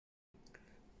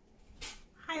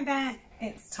Hi there,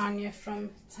 it's Tania from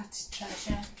Tatty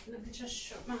Treasure. Let me just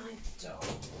shut my door.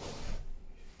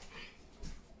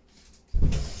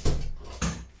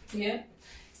 Yeah.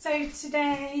 So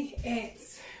today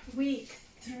it's week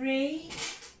 3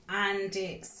 and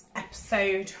it's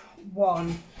episode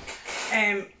 1.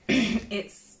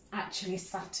 It's actually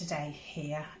Saturday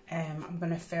here. I'm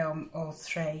going to film all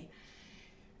 3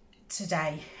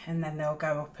 today and then they'll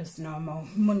go up as normal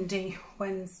Monday,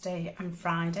 Wednesday and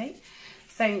Friday.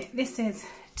 So this is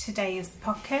today's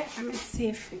pocket. Let me see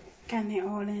if we get it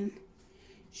all in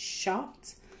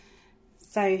shot.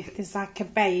 So there's like a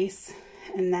base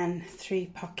and then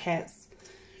 3 pockets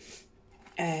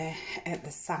at the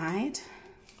side.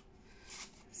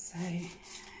 So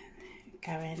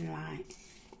go in like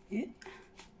it.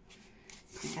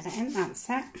 Get it in, that's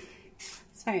it.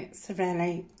 So it's a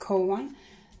really cool one.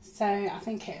 So I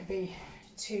think it'd be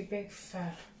too big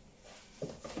for,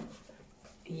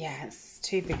 yeah, it's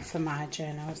too big for my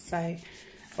journal. So,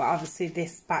 but obviously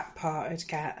this back part would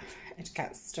get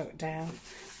stuck down.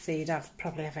 So you'd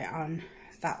probably have it on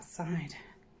that side.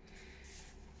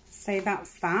 So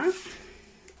that's that.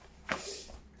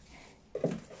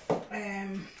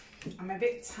 I'm a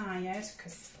bit tired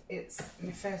because it's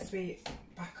my first week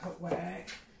back at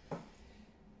work.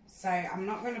 So I'm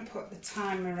not going to put the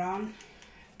timer on.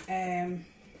 I'm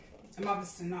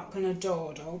obviously not going to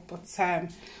dawdle, but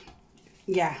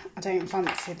yeah, I don't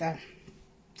fancy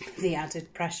the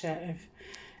added pressure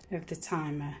of the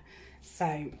timer.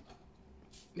 So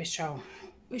we shall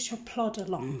plod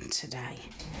along today.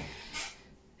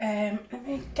 Let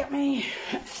me get my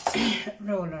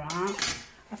roller out.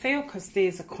 I feel because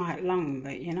these are quite long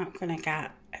that you're not going to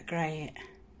get a great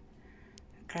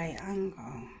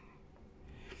angle.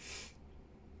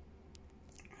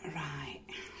 Right.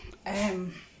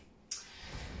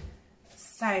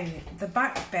 So the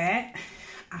back bit,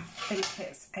 I think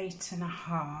it's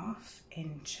 8.5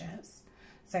 inches.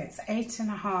 So it's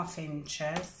 8.5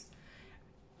 inches.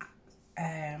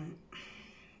 Let me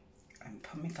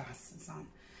put my glasses on.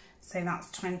 So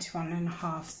that's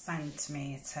 21.5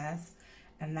 centimetres.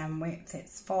 And then width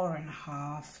it's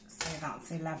 4.5, so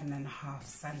that's 11.5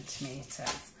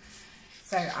 centimetres.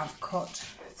 So I've cut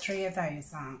 3 of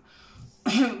those out.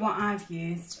 What I've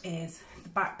used is the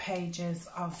back pages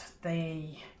of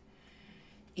the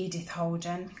Edith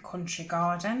Holden Country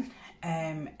Garden,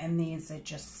 and these are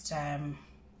just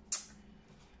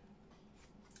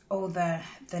all the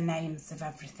names of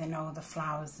everything, all the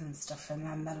flowers and stuff, and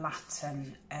then the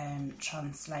Latin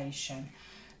translation.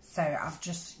 So I've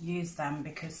just used them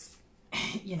because,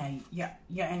 you know,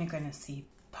 you're only going to see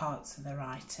parts of the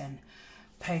writing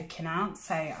poking out.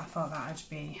 So I thought that would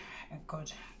be a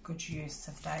good use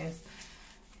of those.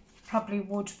 Probably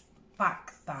would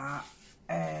back that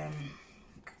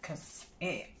because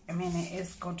it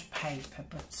is good paper,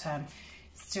 but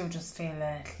still just feel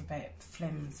a little bit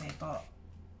flimsy. But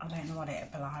I don't know what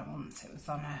it'd be like once it was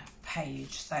on a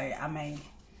page. So I may.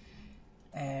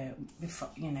 Before,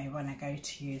 you know, when I go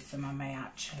to use them, I may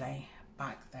actually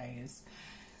back those.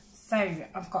 So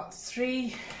I've got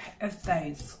 3 of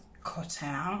those cut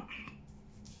out,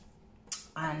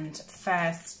 and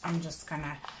first I'm just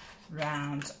gonna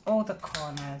round all the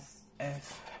corners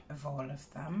of all of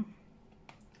them.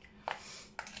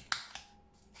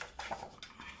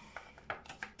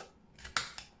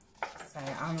 So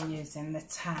I'm using the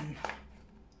 10mm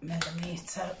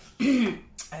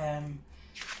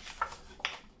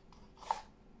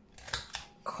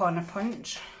corner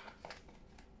punch,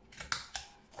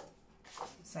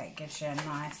 so it gives you a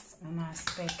nice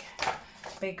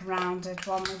big rounded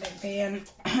one, with it being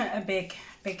a big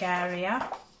area.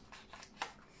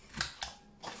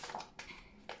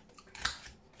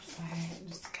 So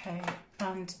just go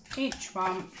around each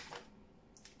one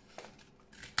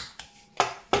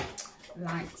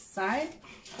like so.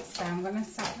 So I'm going to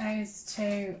set those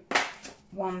to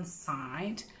one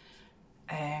side.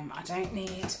 I don't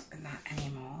need that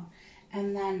anymore.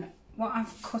 And then what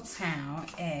I've cut out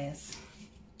is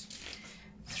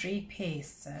 3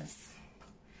 pieces,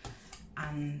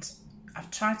 and I've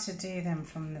tried to do them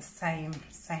from the same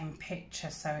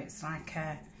picture, so it's like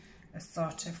a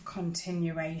sort of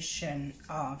continuation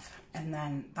of, and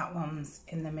then that one's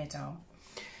in the middle.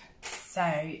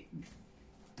 So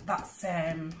that's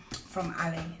from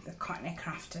Ali, the Cockney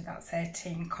Crafter. That's her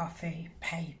tea and coffee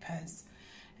papers.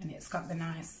 And it's got the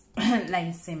nice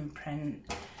lace imprint.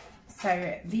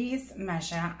 So these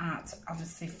measure at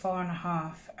obviously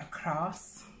 4.5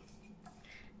 across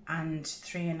and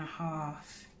 3.5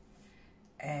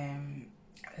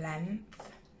 length.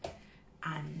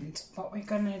 And what we're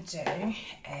going to do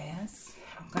is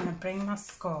I'm going to bring my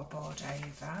scoreboard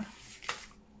over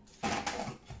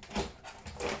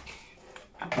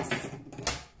I'll just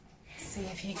see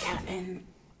if you get in.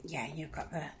 Yeah, you've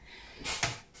got the...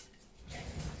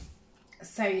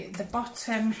 So the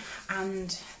bottom and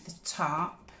the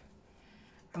top,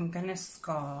 I'm going to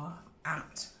score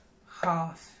at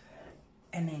 1/2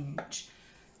 inch.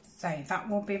 So that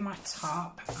will be my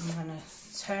top. I'm going to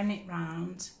turn it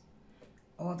round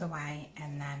all the way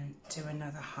and then do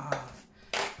another 1/2.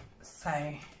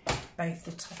 So both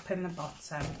the top and the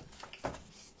bottom,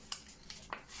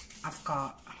 I've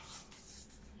got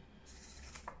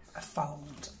a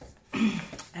fold.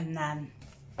 And then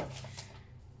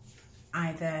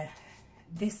either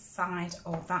this side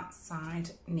or that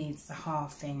side needs a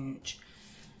 1/2 inch.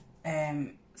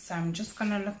 So I'm just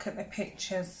going to look at the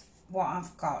pictures, what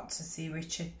I've got, to see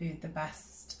which would be the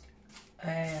best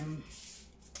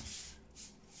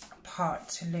part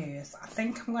to lose. I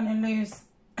think I'm going to lose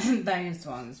those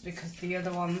ones because the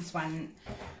other ones went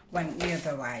the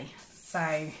other way.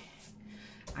 So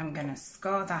I'm going to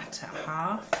score that at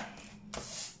 1/2.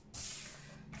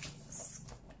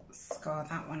 Score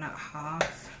that one at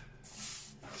 1/2.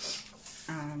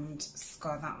 And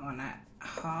score that one at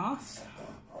 1/2.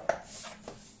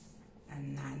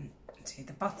 And then do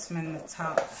the bottom and the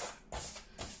top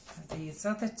of these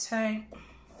other two,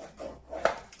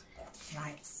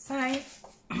 like so.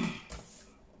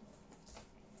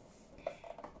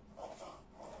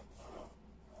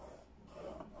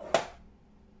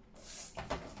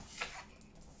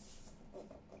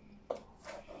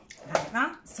 Like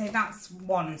that. So that's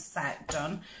one set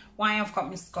done. While I've got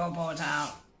my scoreboard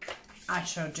out, I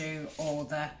shall do all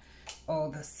the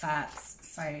sets.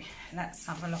 So let's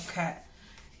have a look at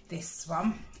this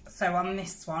one. So on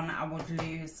this one I would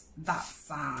lose that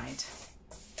side.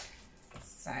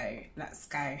 So let's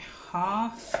go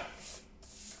 1/2,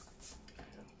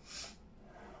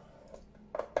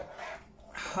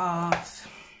 1/2.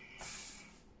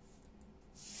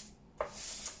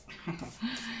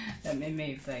 Let me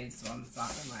move those ones out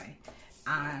of the way.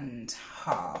 And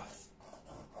 1/2.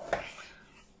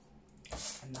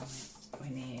 And then we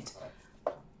need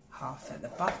 1/2 at the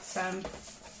bottom,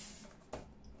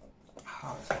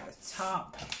 1/2 at the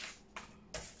top,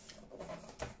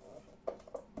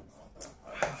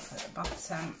 1/2 at the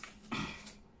bottom,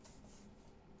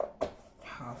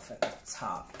 1/2 at the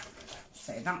top.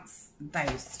 So that's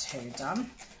those two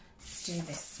done. Let's do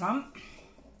this one.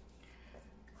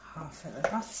 1/2 at the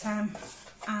bottom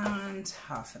and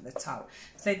 1/2 at the top.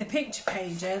 So the picture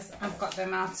pages, I've got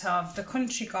them out of the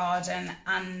Country Garden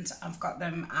and I've got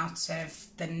them out of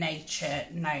the Nature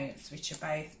Notes, which are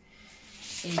both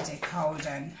Edith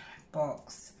Holden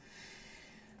Books.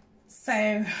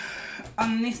 So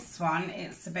on this one,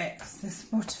 it's a bit, there's a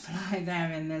butterfly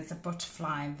there and there's a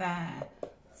butterfly there.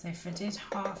 So if I did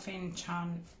 1/2 inch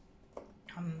on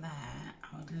there,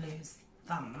 I would lose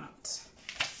that.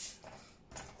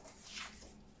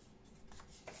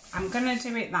 I'm going to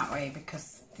do it that way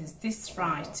because there's this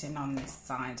writing on this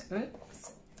side.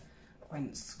 Oops,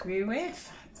 went screw with.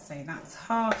 So that's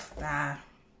 1/2 there.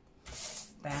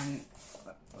 Then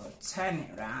we'll turn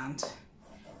it around,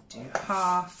 do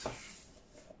 1/2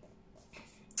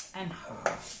 and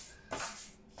 1/2.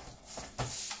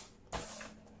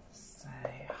 So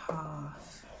 1/2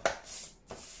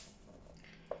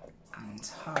 and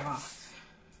 1/2,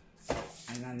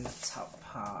 and then the top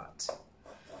part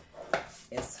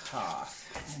is 1/2.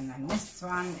 And then this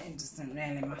one, it doesn't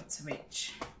really matter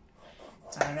which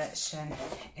direction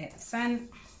it's in.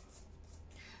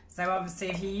 So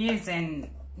obviously if you're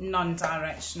using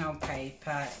non-directional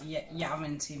paper, you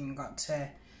haven't even got to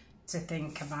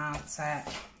think about it.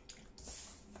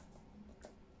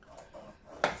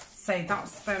 So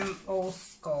that's them all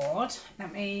scored.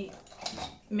 Let me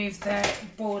move the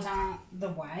board out the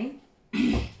way.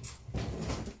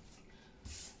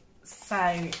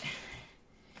 So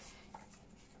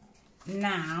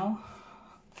now,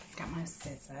 get my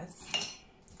scissors.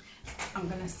 I'm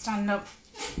going to stand up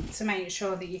to make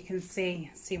sure that you can see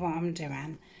what I'm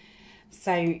doing.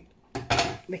 So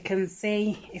we can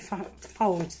see if I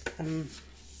fold them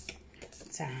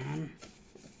down.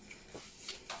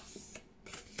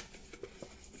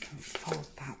 I can fold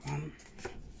that one.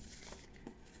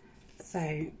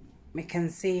 So we can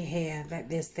see here that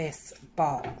there's this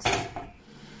box.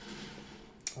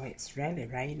 Oh, it's really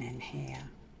raining here.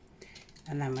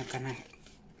 And then we're going to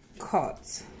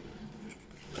cut.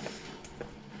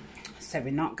 So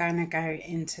we're not going to go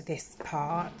into this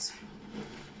part.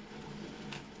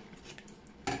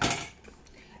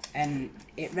 And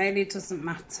it really doesn't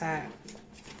matter,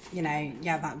 you know,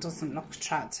 yeah, that doesn't look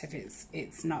attractive.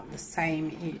 It's not the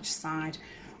same each side.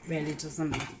 Really doesn't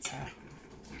matter.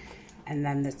 And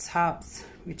then the tops,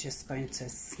 we're just going to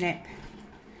snip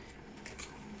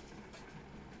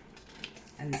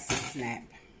and snip,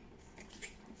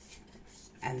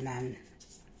 and then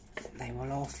they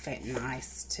will all fit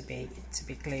nice to be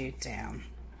glued down.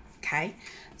 Okay,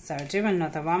 so I'll do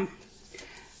another one.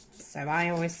 So I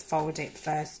always fold it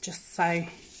first, just so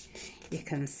you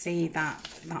can see that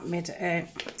mid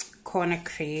corner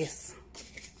crease.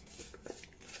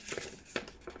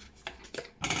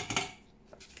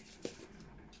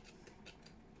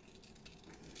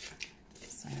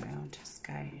 So I'll just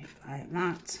go like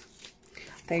that.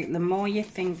 I think the more you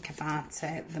think about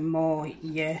it, the more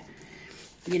you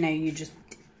know, you just,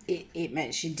 it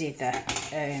makes you dither.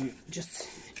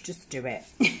 Just do it.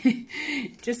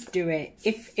 Just do it.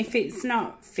 If it's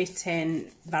not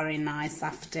fitting very nice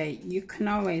after, you can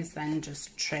always then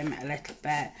just trim a little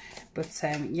bit. But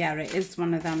yeah, it is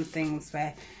one of them things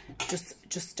where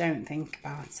just don't think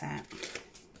about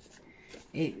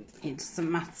it. It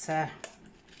doesn't matter,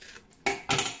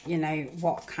 you know,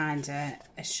 what kind of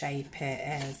a shape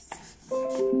it is.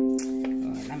 Oh,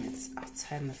 I'll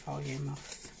turn the volume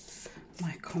off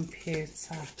my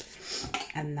computer,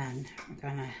 and then I'm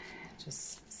gonna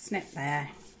just snip there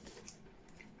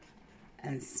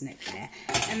and snip there,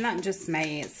 and that just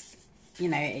makes, you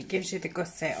know, it gives you the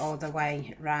gusset all the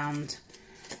way round,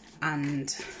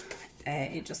 and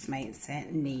it just makes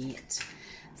it neat.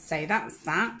 So that's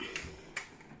that.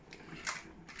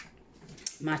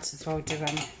 Might as well do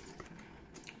them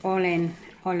all in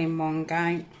one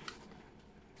go.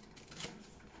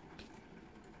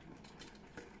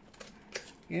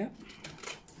 Yep.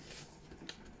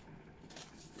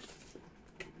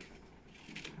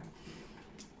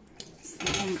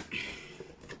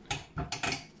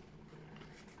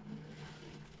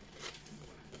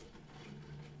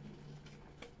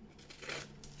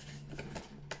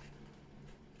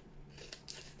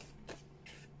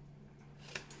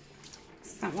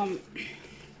 That one.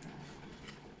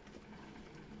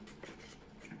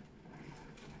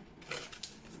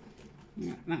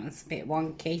 Yeah, that was a bit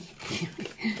wonky.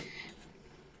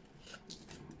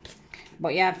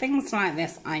 But yeah, things like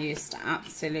this I used to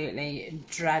absolutely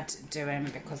dread doing,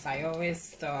 because I always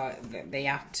thought that they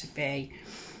had to be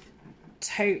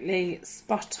totally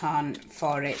spot on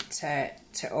for it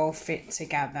to all fit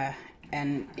together,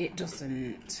 and it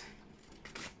doesn't.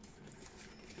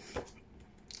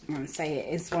 I'm going to say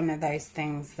it is one of those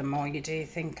things, the more you do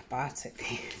think about it,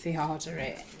 the harder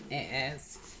it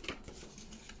is.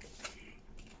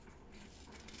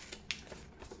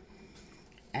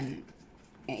 And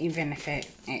even if it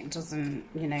doesn't,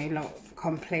 you know, look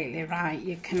completely right,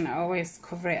 you can always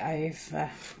cover it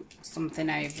over, something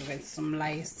over with some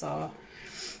lace or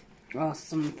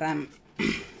something.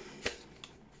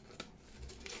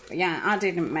 But yeah, I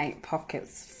didn't make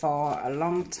pockets for a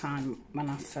long time when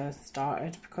I first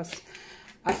started, because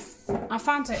I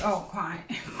found it all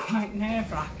quite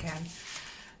nerve-wracking.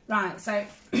 Right, so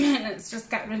let's just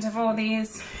get rid of all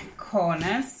these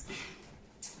corners.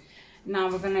 Now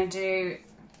we're going to do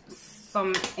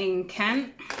some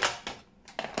inking.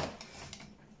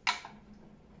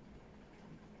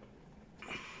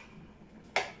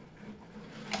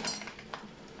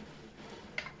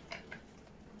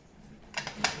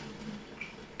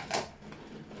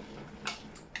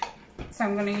 So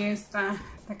I'm going to use the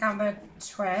gathered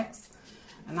twigs,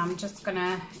 and I'm just going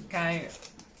to go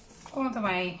all the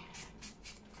way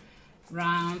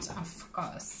round. I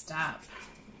forgot a step.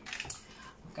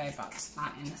 I'll go back to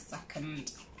that in a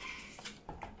second.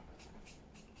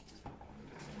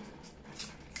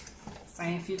 So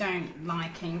if you don't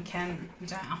like inking, you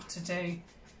don't have to do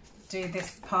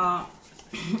this part.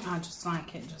 I just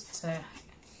like it just to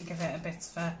give it a bit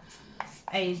of a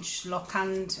age look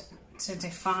and to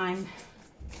define.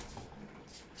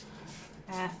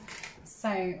 So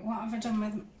what have I done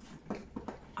with?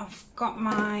 I've got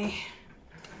my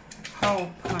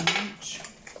hole punch.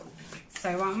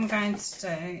 So what I'm going to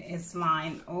do is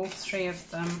line all three of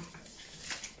them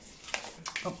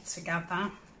up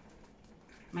together.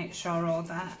 Make sure all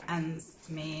the ends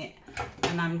meet,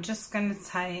 and I'm just going to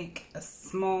take a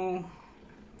small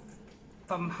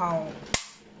thumb hole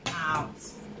out,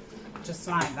 just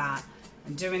like that.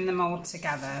 And doing them all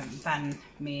together then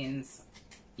means,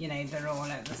 you know, they're all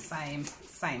at the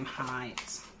same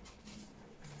height.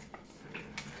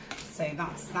 So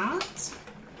that's that.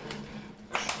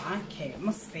 Crikey, it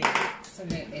must be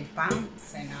absolutely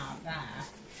bouncing out there.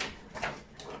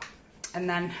 And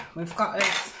then we've got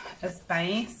as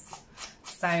base,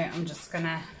 so I'm just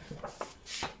gonna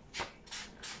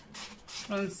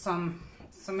run some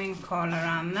ink all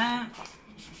around there.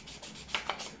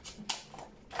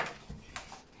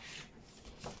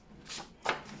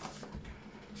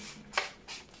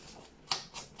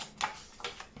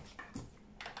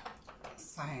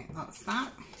 So that's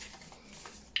that.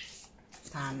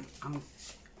 Then I'm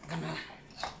gonna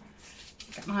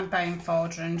get my bone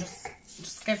folder and just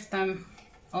give them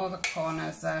all the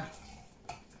corners a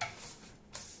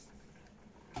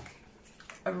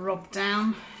rub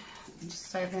down,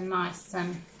 just so they're nice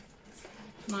and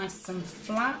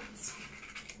flat.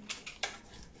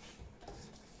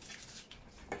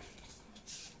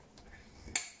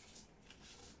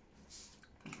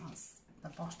 That's the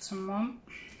bottom one.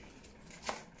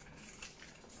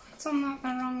 I've done that the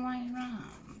wrong way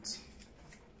round.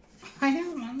 I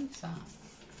don't want that.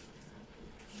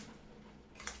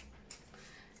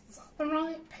 Is that the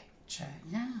right picture?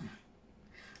 Yeah.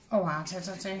 Oh, how did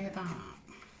I do that?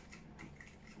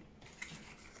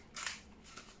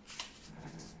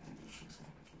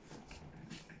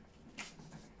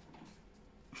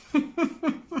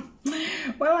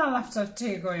 Well, I'll have to have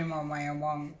two going one way and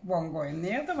one going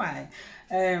the other way.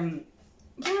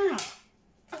 Yeah,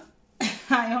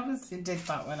 I obviously did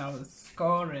that when I was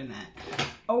scoring it.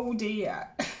 Oh dear.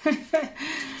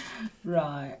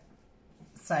 Right,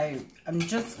 so I'm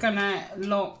just gonna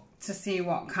look to see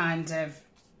what kind of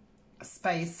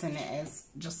spacing it is,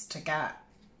 just to get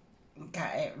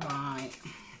it right.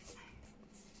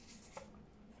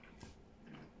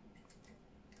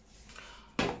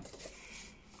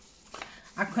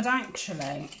 I could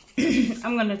actually,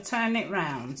 I'm going to turn it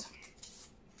round,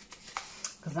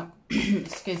 because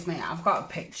excuse me, I've got a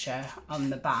picture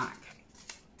on the back,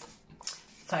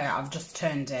 so I've just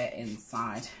turned it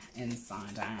inside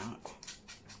out.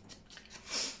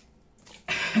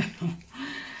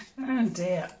 Oh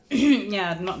dear.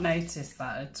 Yeah, I'd not noticed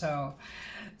that at all.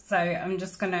 So I'm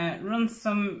just going to run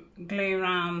some glue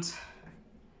around.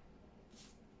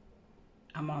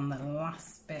 I'm on the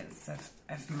last bits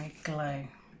of my glue.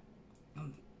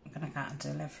 I'm going to get a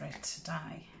delivery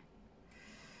today.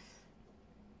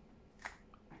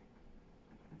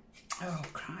 Oh,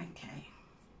 crikey.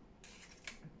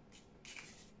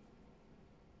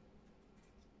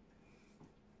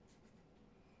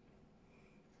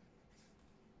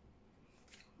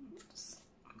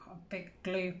 I've got a big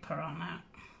glooper on it.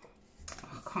 Oh,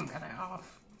 I can't get it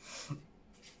off.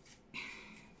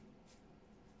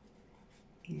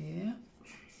 Yeah,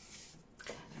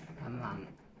 and then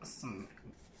some,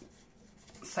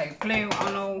 so glue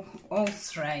on all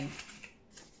three.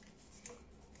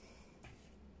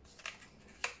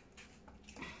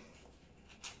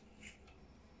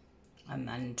 And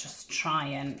then just try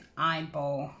and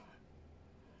eyeball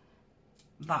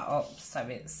that up so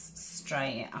it's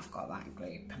straight. I've got that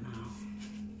glooper now.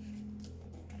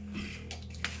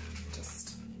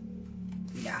 Just,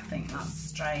 yeah, I think that's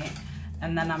straight.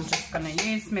 And then I'm just going to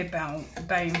use my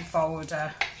bone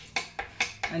folder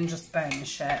and just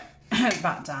burnish it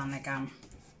back down again.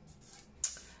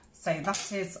 So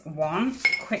that is one.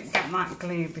 Quick, get that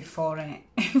glue before it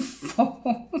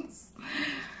falls.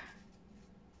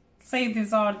 See,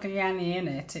 there's hardly any in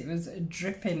it. It was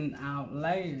dripping out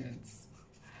loads.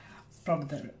 It's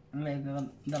probably the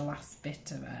last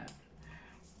bit of it.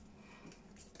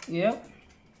 Yep.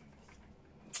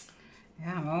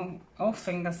 Yeah, all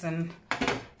fingers and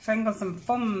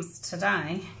thumbs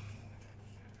today.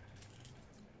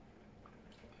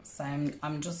 So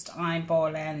I'm just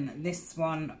eyeballing this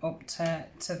one up to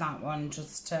that one,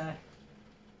 just to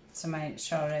make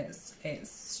sure it's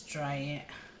straight.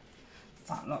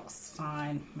 That looks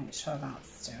fine. Make sure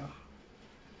that's still.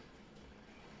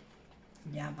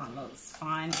 Yeah, that looks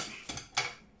fine.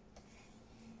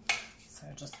 So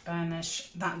just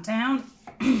burnish that down.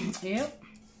 Yep.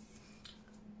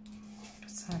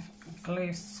 So glue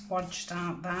swodged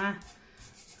out there.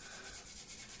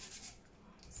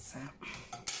 So,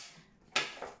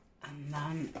 and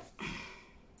then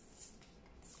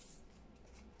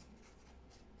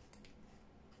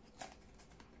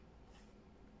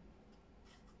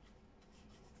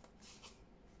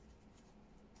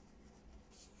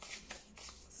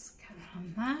let's get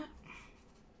on that.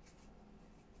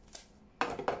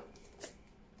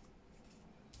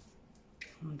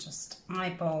 And just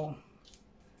eyeball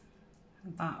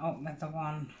that up with the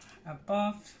one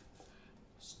above.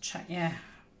 Just check your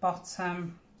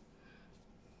bottom.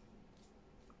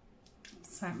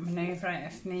 So manoeuvre it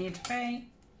if need be,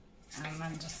 and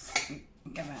then just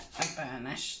give it a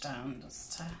burnish down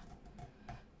just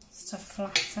to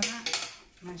flatten it.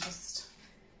 And just,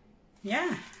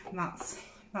 yeah,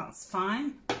 that's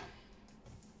fine. Let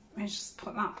me just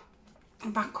put that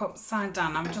back upside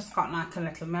down. I've just got like a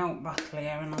little milk bottle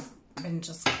here, and I've been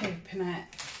just keeping it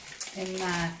in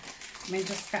there. Let me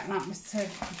just get that bit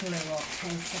of glue up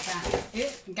here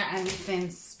to get anything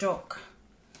stuck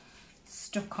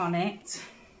on it.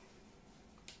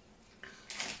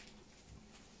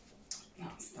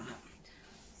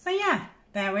 So yeah,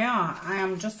 there we are. I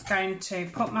am just going to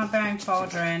put my bone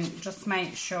folder in, just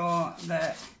make sure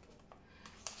that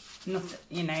nothing,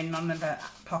 you know, none of the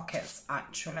pockets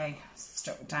actually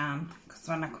stuck down, because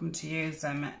when I come to use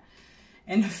them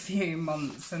in a few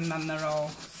months and then they're all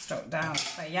stuck down.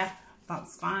 So yeah,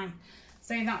 that's fine.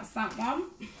 So that's that one.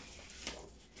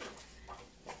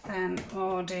 Then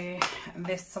we'll do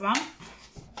this one.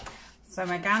 So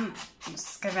again,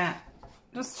 just give it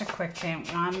just a quick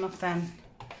ink line,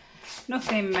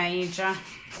 nothing major.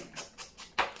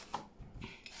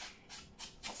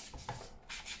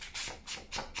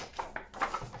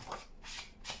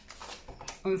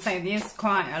 I would say there's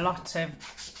quite a lot of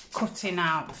cutting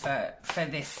out for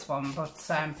this one, but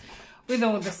with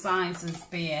all the sizes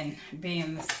being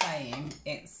the same,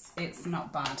 it's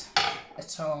not bad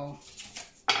at all.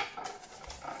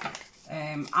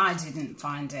 I didn't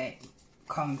find it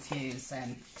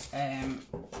confusing,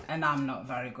 and I'm not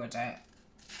very good at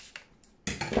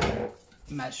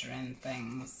measuring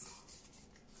things.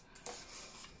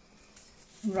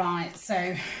 Right,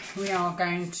 so we are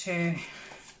going to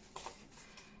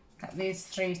get these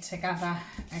three together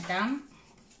again.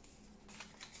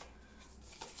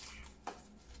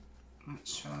 Make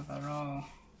sure they're all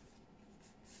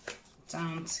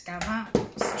down together.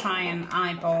 Just try and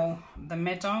eyeball the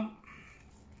middle.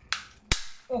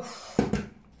 Oof.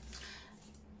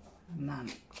 And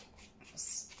then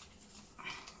just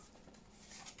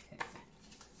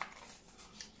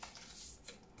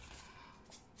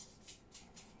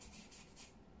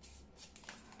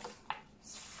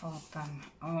fold them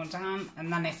all down,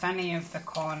 and then if any of the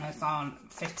corners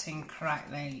aren't fitting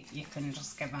correctly, you can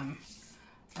just give them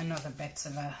another bit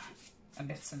of a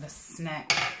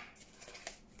snip.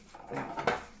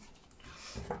 I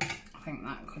think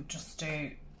that could just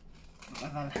do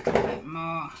with a little bit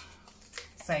more.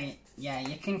 So yeah,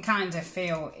 you can kind of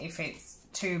feel if it's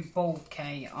too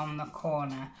bulky on the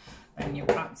corner, then you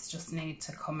perhaps just need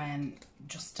to come in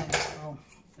just a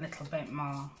little bit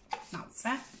more. That's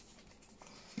it.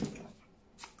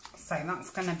 So that's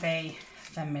going to be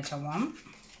the middle one.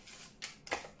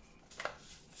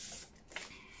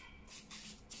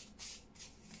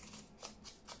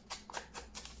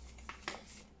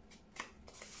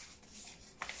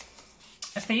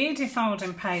 If the Edith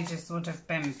Holden pages would have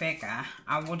been bigger,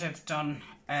 I would have done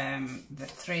the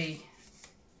three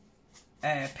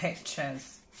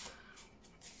pictures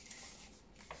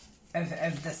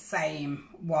of the same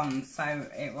one, so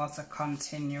it was a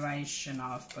continuation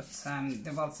of, but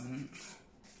there wasn't.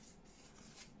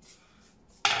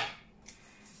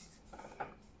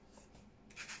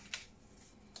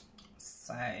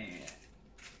 So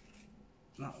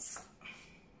that's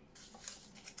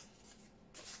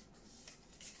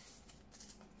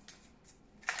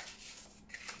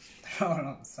all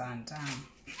upside down.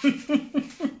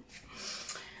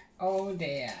 Oh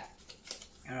dear.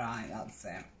 Right, that's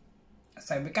it.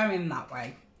 So we're going that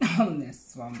way on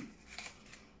this one.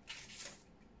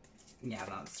 Yeah,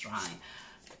 that's right.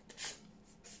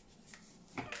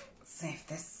 Let's see if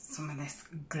some of this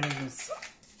glue's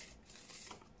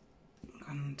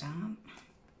gone down.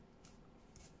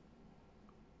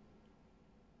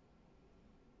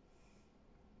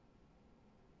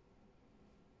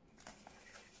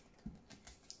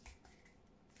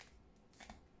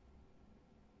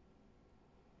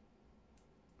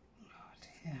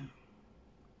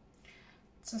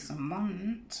 Doesn't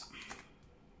want.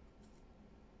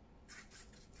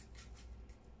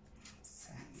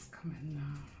 So it's coming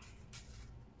now.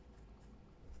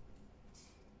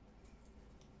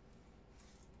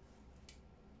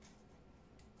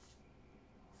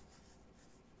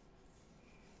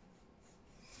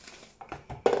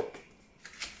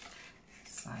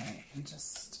 So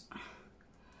just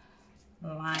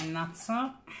line that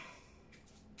up.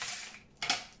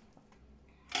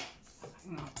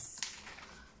 That's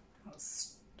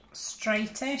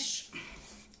straightish. Get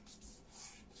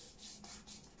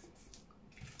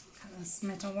this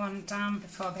middle one down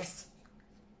before this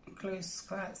glue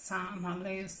squirts out and I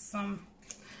lose some.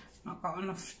 Not got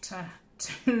enough to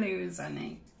lose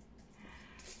any.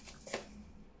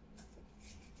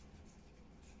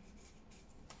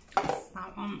 That's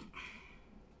that one.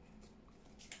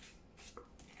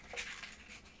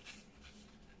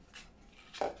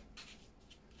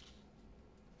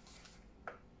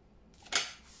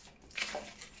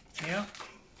 Yep.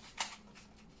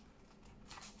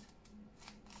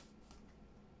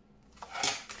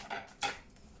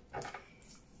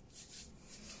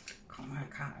 Can't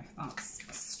work out if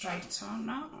that's straight or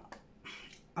not.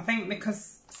 I think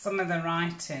because some of the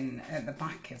writing at the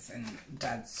back isn't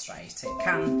dead straight, it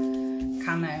can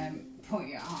put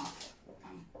you off.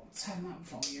 turn that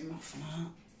volume off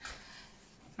now.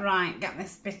 Right, get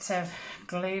this bit of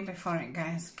glue before it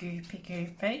goes goopy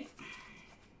goopy.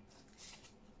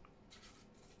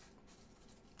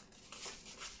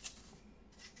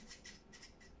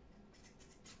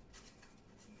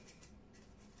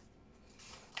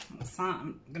 That's that.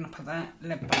 I'm going to put the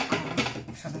lid back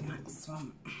on for the next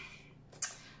one.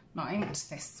 Not inked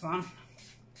this one.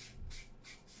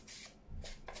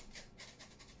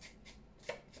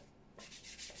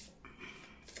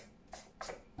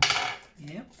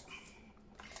 Yep.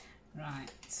 Right.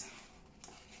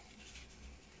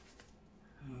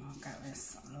 And we'll get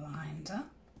this lined up.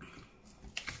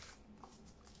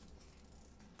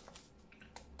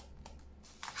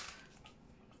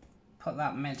 Put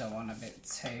that middle one a bit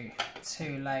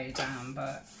too low down,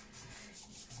 but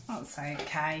that's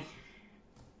okay.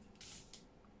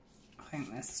 I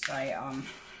think they're straight on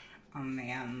the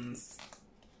ends.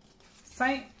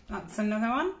 So that's another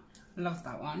one. Love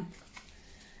that one.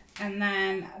 And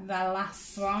then the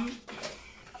last one.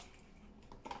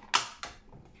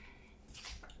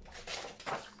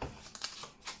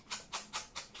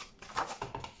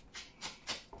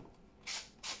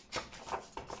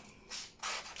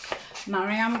 Now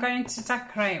I am going to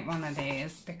decorate one of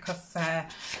these because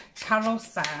Carol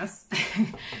says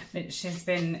that she's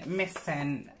been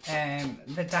missing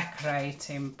the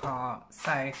decorating part.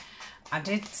 So I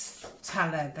did tell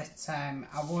her that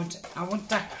I would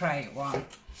decorate one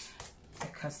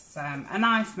because and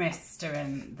I've missed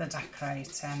doing the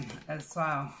decorating as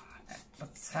well. But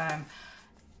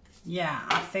yeah,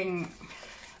 I think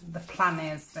the plan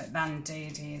is that then Dee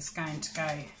Dee is going to go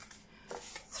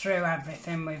through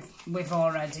everything we've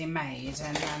already made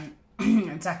and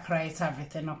then decorate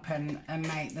everything up and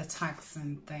make the tags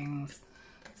and things.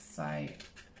 So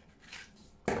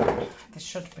there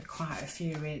should be quite a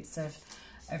few weeks of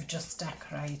just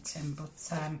decorating,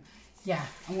 but yeah,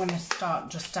 I'm going to start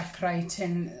just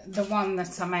decorating the one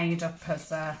that I made up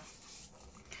as a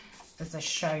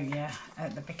show you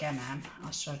at the beginning.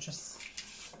 I shall just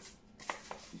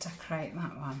decorate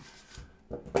that one.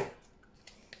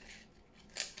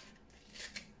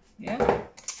 Yeah.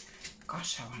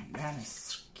 Gosh, I went really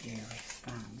skew with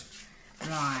them.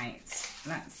 Right,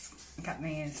 let's get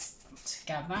these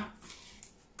together.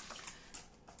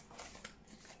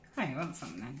 Oh, you want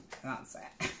something? That's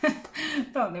it.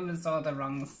 Thought it was all the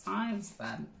wrong size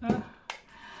then.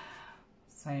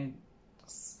 So,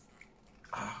 just,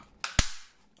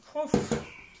 oof.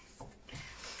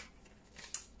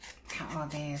 Get all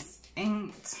these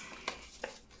inked.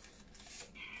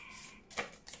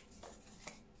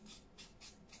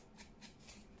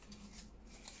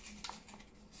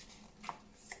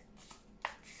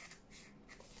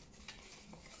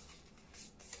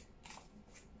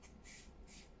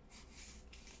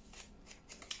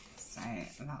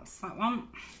 That's that one.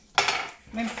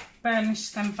 Let me burnish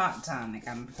them back down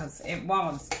again because it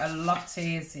was a lot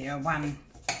easier when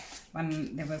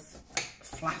they was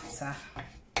flatter.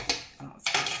 That's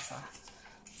better.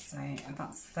 So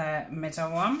that's the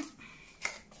middle one.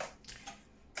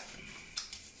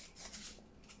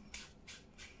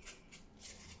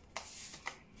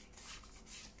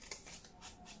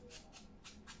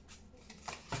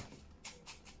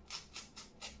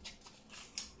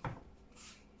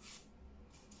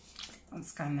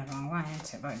 It's going the wrong way,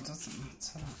 isn't it? But it doesn't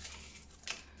matter.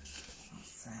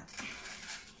 That's it.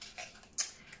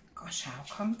 Gosh, how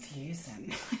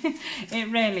confusing.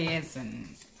 It really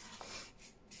isn't.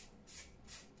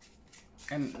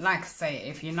 And like I say,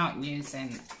 if you're not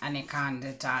using any kind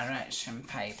of direction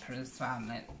paper as well,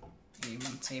 you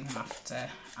won't even have to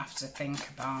think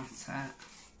about it.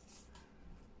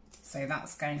 So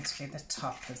that's going to be the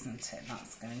top, isn't it?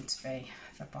 That's going to be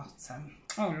the bottom.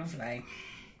 Oh, lovely.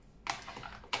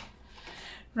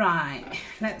 Right,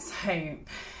 let's hope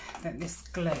that this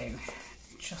glue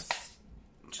just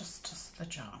does the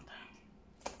job.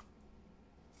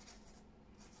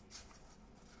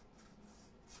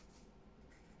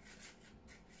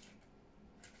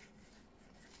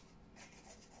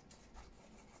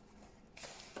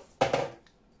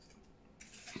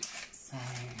 So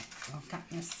we'll get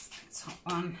this top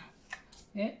one,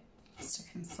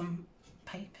 sticking some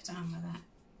paper down with it.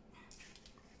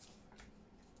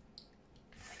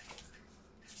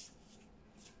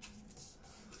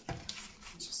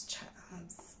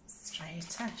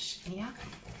 Straightish, yeah.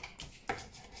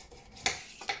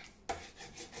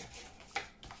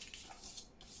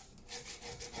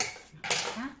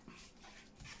 Like that.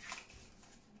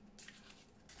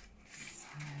 So,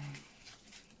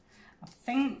 I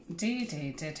think Dee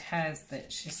Dee did hers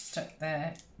that she stuck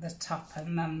the top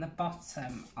and then the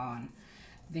bottom on.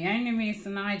 The only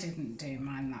reason I didn't do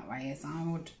mine that way is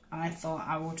I thought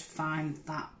I would find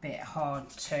that bit hard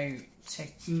to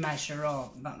measure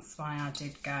up. That's why I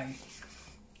did go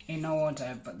in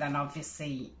order, but then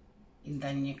obviously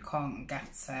then you can't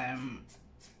get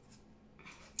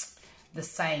the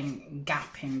same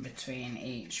gap in between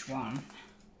each one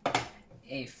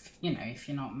if you know, if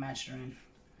you're not measuring.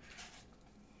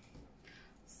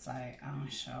 So I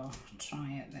shall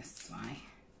try it this way.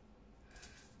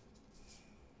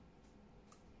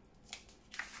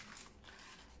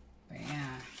 But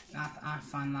yeah, I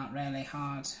find that really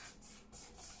hard,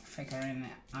 figuring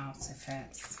it out if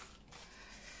it's,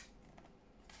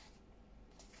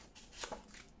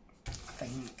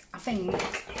 I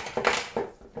think,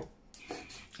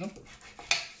 oh.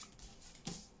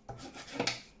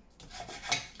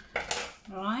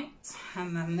 Right,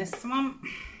 and then this one.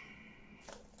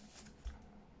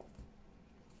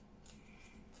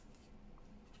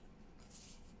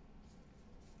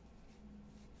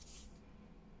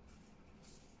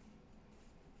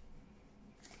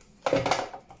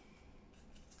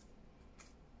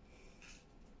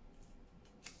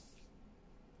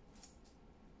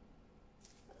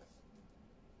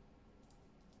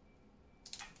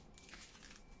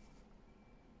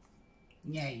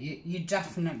 Yeah, you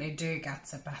definitely do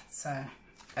get a better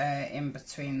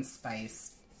in-between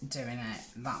space doing it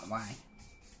that way.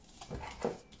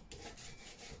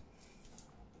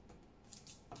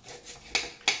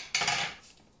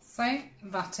 So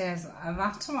that is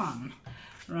that one.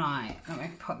 Right, let me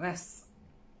put this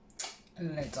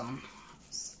lid on.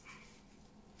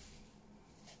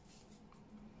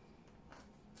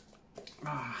 Oh,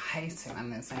 I hate it when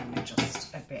there's only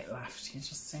just a bit left. You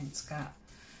just seem to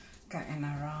get in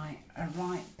a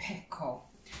right pickle.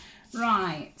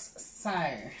 Right,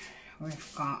 so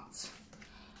we've got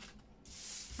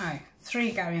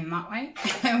 3 going that way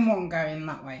and 1 going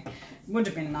that way. Would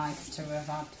have been nice to have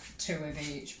had 2 of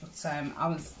each, but I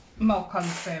was more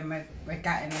concerned with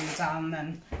getting them down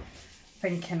than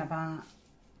thinking about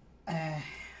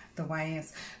the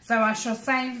ways. So I shall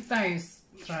save those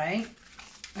 3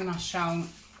 and I shall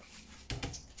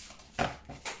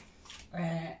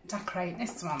decorate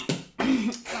this one.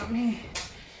 Let me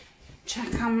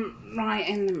check I'm right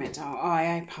in the middle. Oh,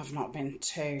 I hope I've not been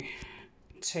too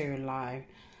low.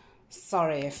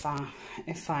 Sorry if I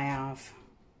have.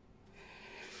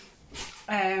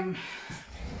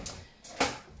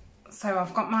 So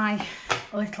I've got my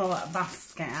little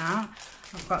basket out.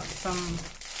 I've got some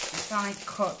die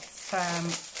cut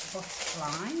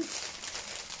butterflies.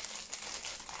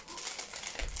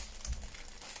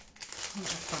 I wonder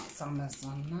if that's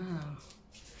Amazon now.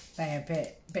 They're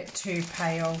a bit too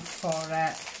pale for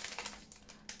it.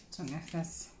 Don't know if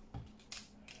there's.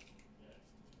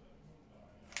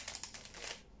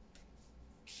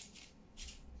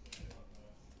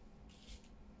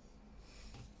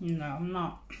 No, I'm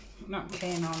not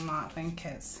keen on that. I think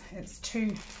it's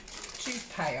too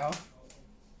pale.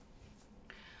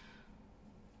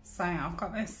 So I've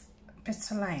got this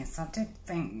bit of lace. I did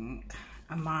think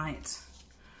I might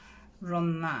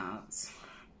run that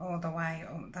all the way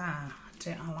up there.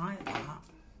 I like that.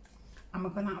 Am I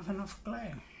going to have enough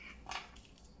glue?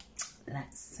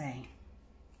 Let's see.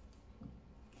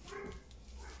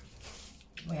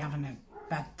 We're having a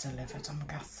bed delivered. I'm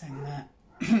guessing that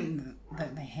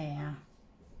that they're here.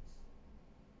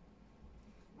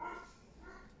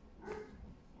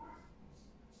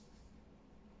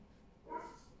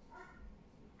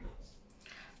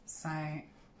 So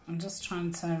I'm just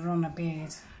trying to run a bead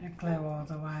of glue all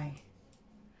the way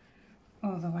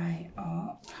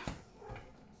up.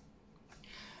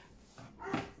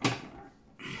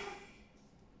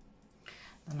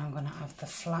 Then I'm going to have the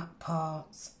flat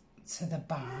parts to the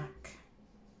back.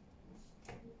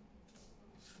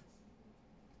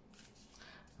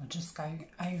 I'll just go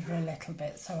over a little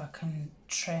bit so I can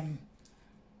trim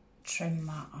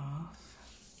that off.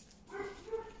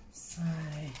 So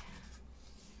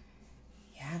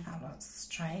yeah, that looks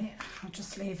straight. I'll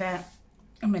just leave it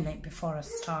a minute before I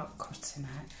start cutting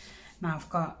it. Now I've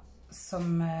got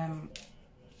some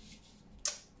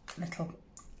little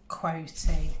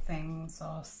quotey things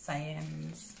or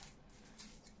sayings.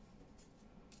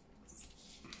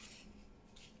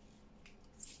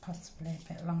 It's possibly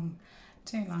a bit long. I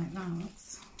do like that.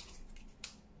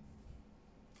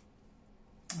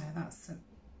 Oh,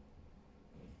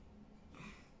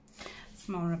 it's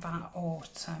more about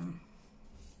autumn.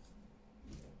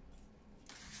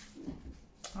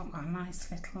 I've got a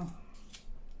nice little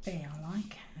bee, I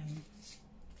like him.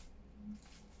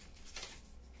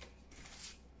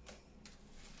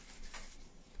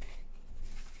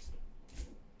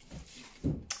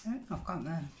 Oh, I've got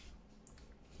the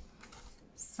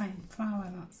same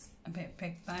flower. That's a bit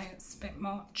big though, it's a bit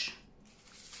much.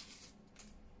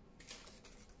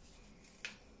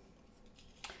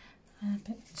 A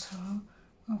bit tall.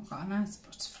 Oh, I've got a nice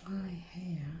butterfly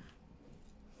here.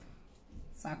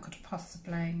 So I could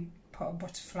possibly put a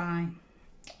butterfly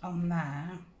on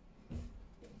there.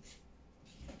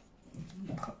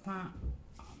 Put that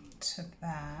onto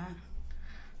there. I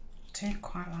do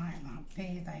quite like that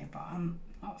bee though, but I'm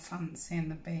not fancying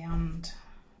the bee and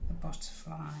the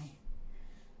butterfly.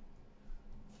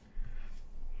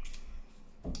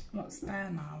 Looks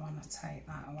bare now. I want to take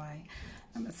that away.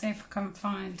 Let me see if I can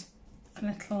find a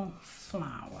little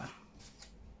flower.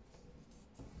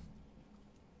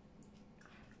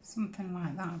 Something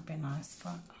like that would be nice,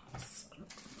 but it's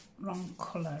wrong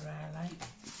colour really.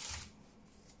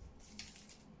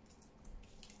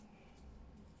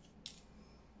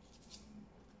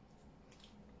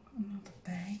 Another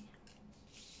bee.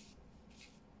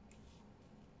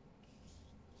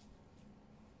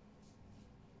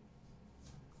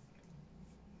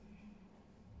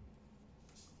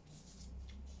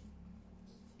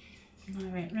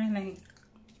 No, it really,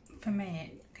 for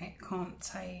me, it can't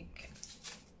take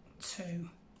two.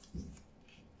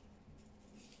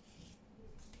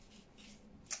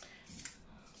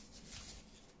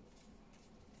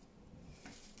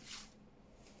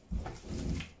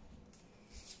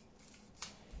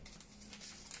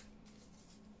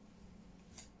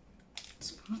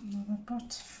 Let's put another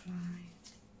butterfly.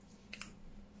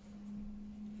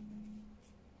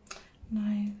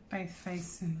 No, both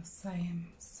facing the same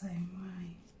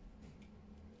way.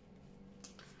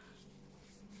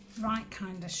 Right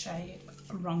kind of shape,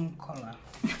 wrong colour.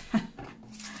 I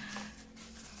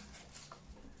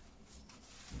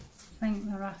think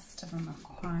the rest of them are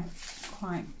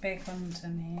quite big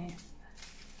underneath.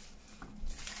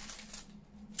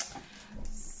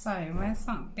 So where's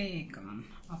that bee gone?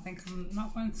 I think I'm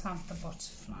not going to have the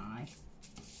butterfly.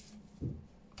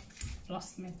 I've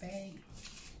lost my bee.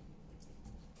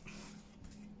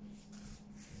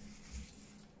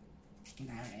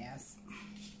 There he is.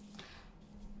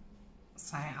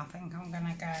 So I think I'm going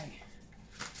to go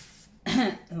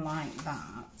like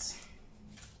that.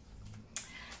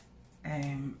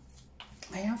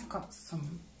 I have got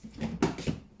some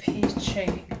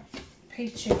peachy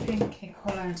pinky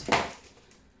coloured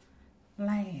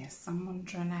lace. I'm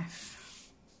wondering if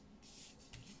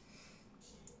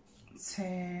to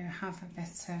have a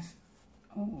bit of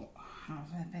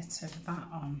that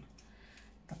on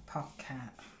the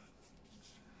pocket.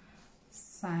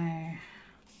 So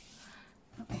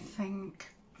let me think.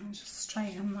 I'll just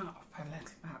straighten that up a little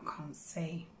bit. I can't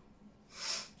see.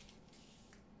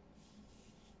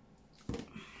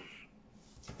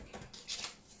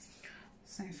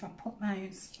 So if I put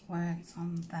those words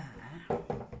on there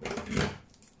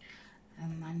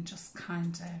and then just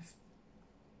kind of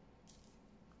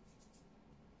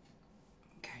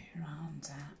go around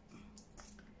it.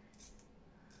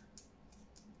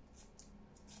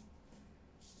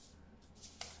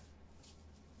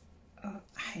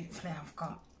 Hopefully I've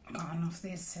got enough.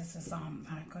 These scissors aren't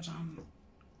very good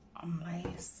on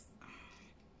lace.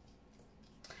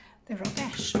 They're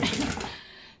rubbish.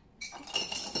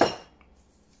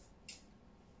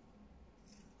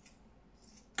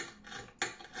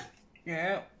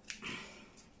 Yeah.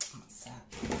 That's it.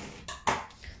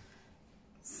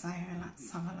 So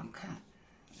let's have a look at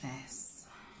this.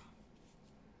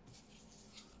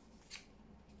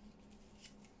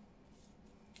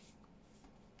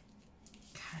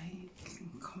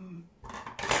 Come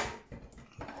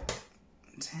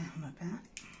down a bit.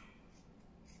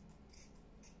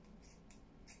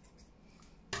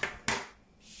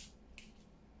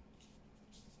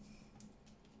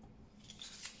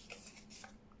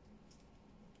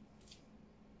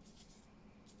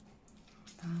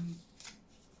 Then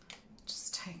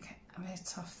just take a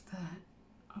bit off the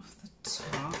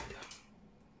top.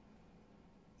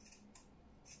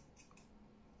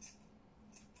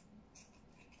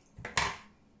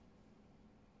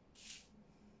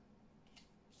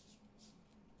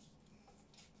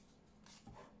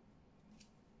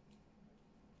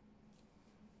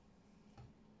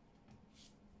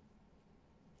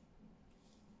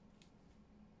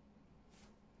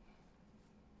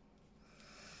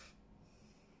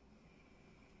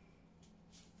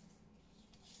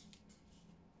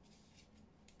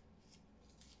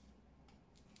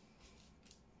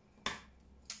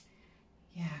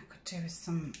 Do with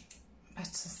some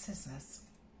better scissors.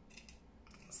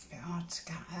 It's a bit hard to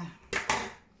get a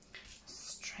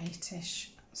straightish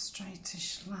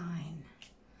line.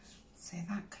 So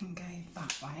that can go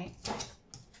that way.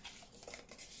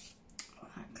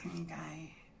 can go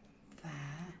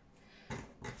there.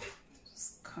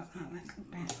 Just cut that little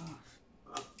bit off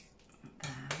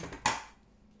there.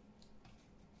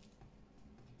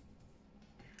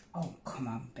 Oh, come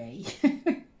on, Bee.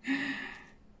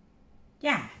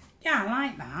 Yeah, I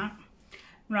like that.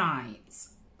 Right,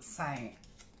 so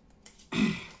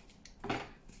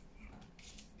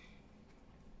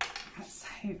let's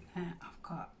hope that I've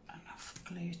got enough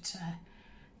glue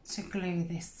to glue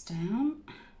this down.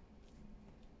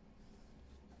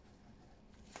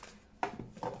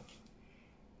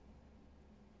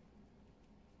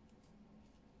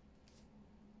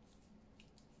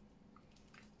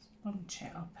 Bunch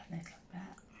it up a little bit.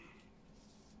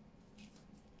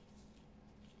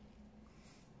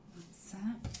 That's it.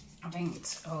 I think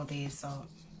all these are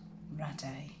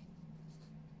ready.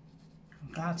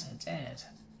 I'm glad I did.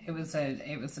 It was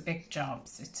a big job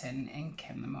sitting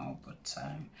inking them all, but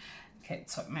it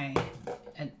took me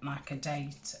like a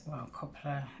day, well, a couple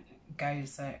of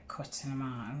goes at cutting them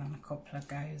out and then a couple of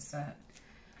goes at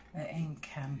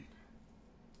inking.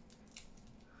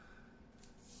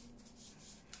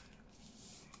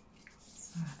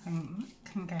 So I think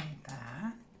that can go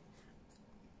there.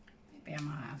 Maybe I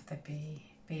might have the bee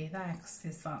there because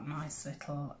there's that nice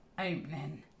little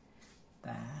opening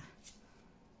there.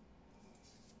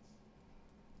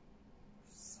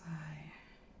 So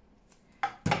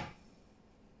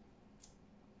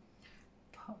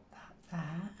pop that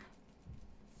there.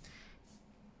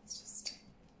 Let's just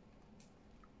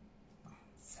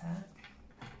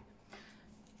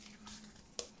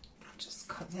I'll just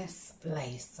cut this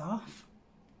lace off.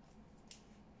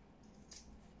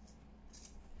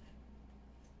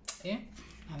 Yeah,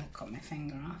 and I cut my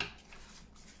finger off.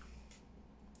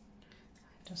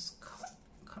 Just cut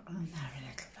on there a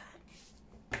little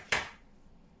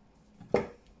bit.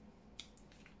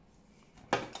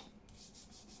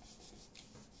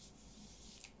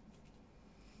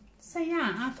 So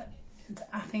yeah,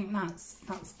 I think that's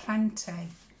plenty.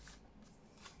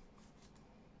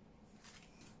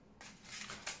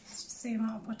 Let's just see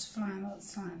what a butterfly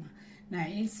looks like. No,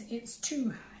 it's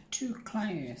too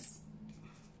close.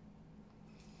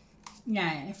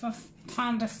 Yeah, if I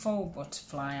found a full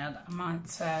butterfly, I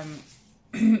might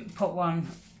put one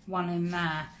in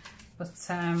there, but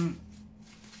I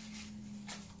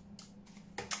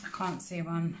can't see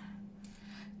one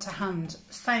to hand.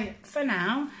 So for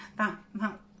now,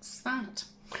 that's that.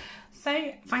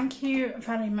 So thank you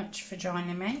very much for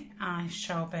joining me. I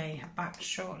shall be back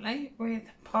shortly with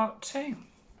part 2.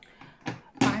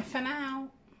 Bye for now.